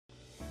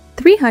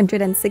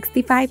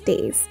365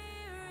 days,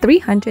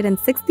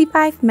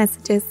 365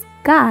 messages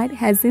God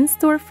has in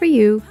store for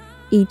you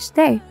each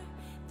day.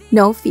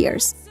 No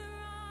fears.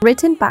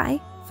 Written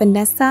by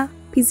Vanesa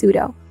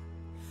Pizzuto.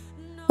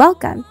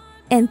 Welcome,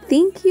 and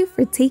thank you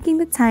for taking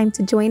the time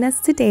to join us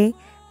today,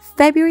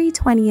 February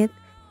 20th,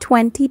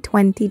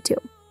 2022.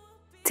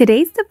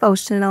 Today's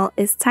devotional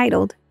is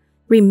titled,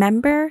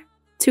 Remember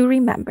to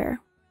Remember.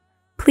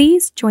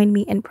 Please join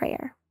me in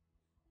prayer.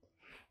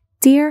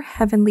 Dear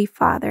Heavenly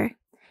Father,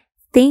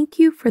 thank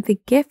you for the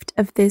gift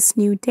of this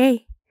new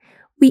day.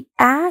 We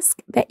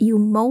ask that you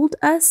mold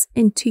us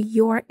into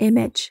your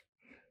image.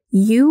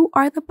 You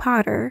are the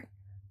potter,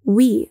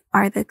 we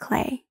are the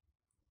clay.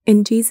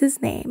 In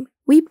Jesus' name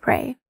we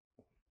pray.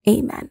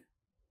 Amen.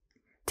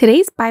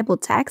 Today's Bible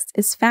text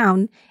is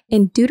found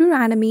in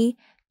Deuteronomy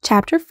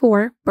chapter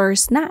 4,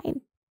 verse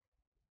 9.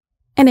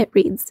 And it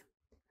reads,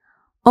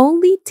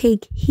 Only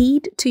take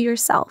heed to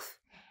yourself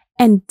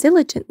and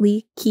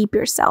diligently keep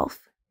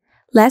yourself,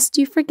 lest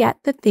you forget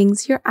the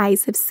things your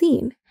eyes have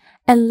seen,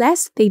 and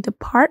lest they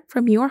depart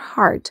from your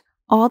heart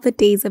all the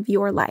days of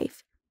your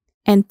life,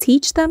 and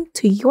teach them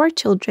to your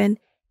children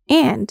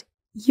and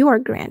your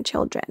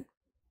grandchildren.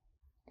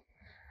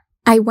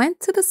 I went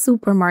to the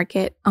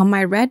supermarket on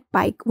my red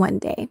bike one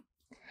day.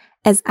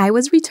 As I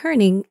was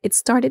returning, it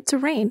started to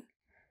rain.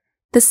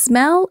 The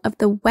smell of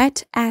the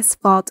wet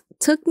asphalt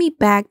took me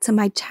back to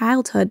my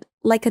childhood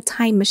like a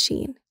time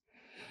machine.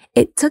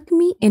 It took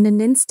me in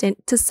an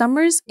instant to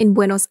summers in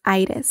Buenos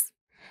Aires,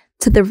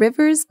 to the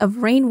rivers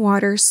of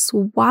rainwater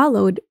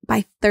swallowed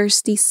by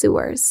thirsty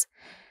sewers,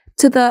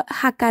 to the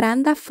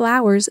jacaranda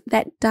flowers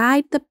that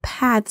dyed the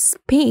paths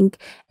pink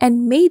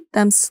and made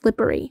them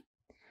slippery,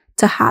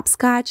 to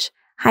hopscotch,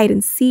 hide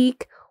and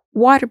seek,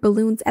 water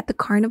balloons at the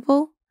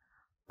carnival.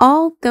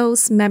 All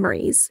those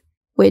memories,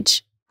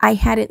 which I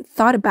hadn't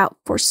thought about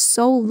for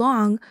so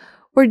long,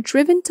 were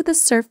driven to the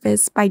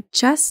surface by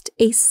just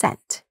a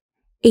scent,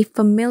 a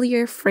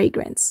familiar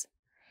fragrance.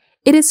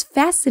 It is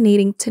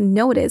fascinating to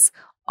notice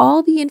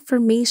all the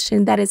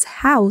information that is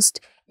housed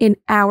in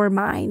our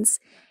minds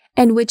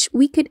and which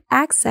we could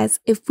access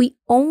if we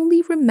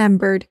only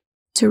remembered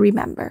to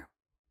remember.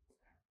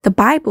 The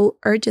Bible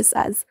urges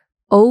us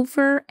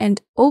over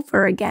and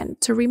over again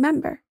to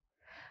remember.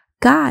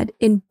 God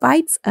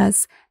invites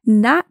us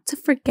not to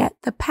forget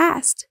the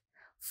past,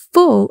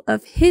 full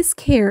of His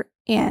care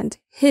and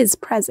His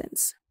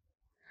presence.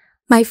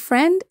 My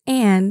friend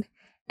Anne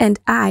and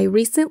I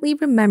recently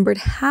remembered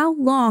how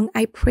long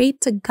I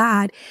prayed to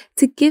God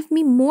to give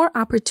me more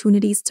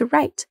opportunities to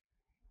write.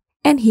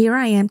 And here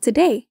I am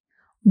today,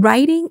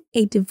 writing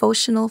a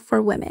devotional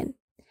for women,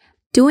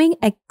 doing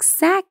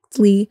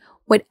exactly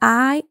what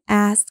I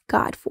asked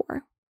God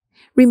for.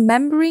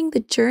 Remembering the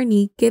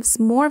journey gives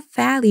more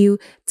value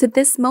to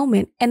this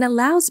moment and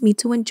allows me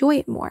to enjoy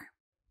it more.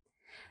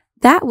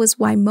 That was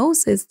why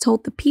Moses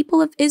told the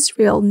people of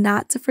Israel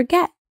not to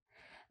forget.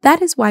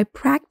 That is why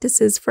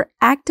practices for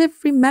active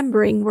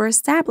remembering were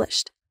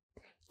established.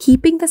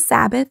 Keeping the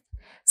Sabbath,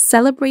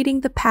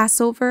 celebrating the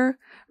Passover,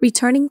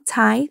 returning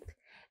tithe,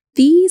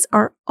 these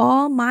are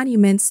all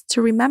monuments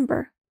to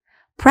remember.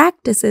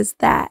 Practices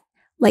that,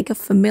 like a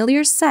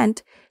familiar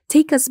scent,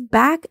 take us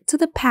back to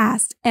the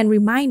past and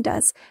remind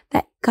us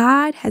that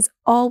God has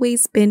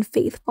always been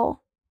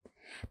faithful.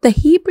 The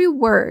Hebrew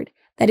word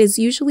that is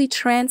usually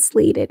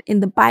translated in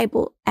the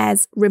Bible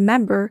as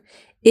remember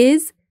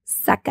is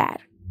zakar.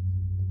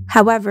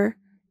 However,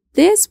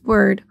 this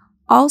word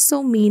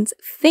also means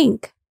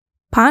think,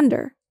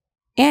 ponder,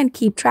 and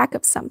keep track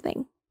of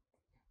something.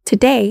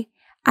 Today,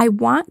 I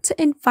want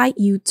to invite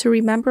you to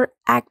remember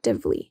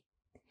actively.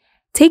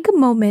 Take a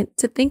moment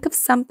to think of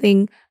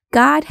something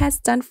God has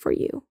done for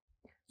you.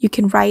 You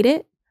can write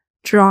it,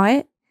 draw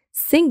it,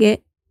 sing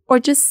it, or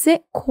just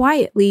sit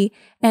quietly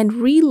and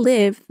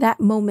relive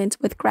that moment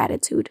with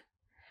gratitude.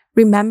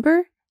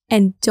 Remember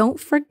and don't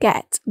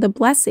forget the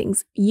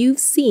blessings you've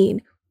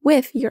seen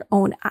with your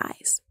own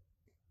eyes.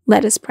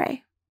 Let us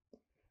pray.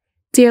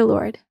 Dear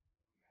Lord,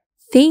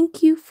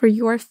 thank you for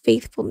your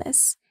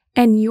faithfulness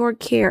and your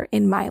care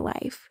in my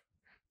life.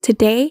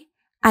 Today,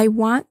 I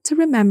want to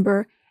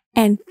remember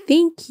and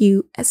thank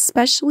you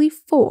especially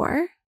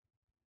for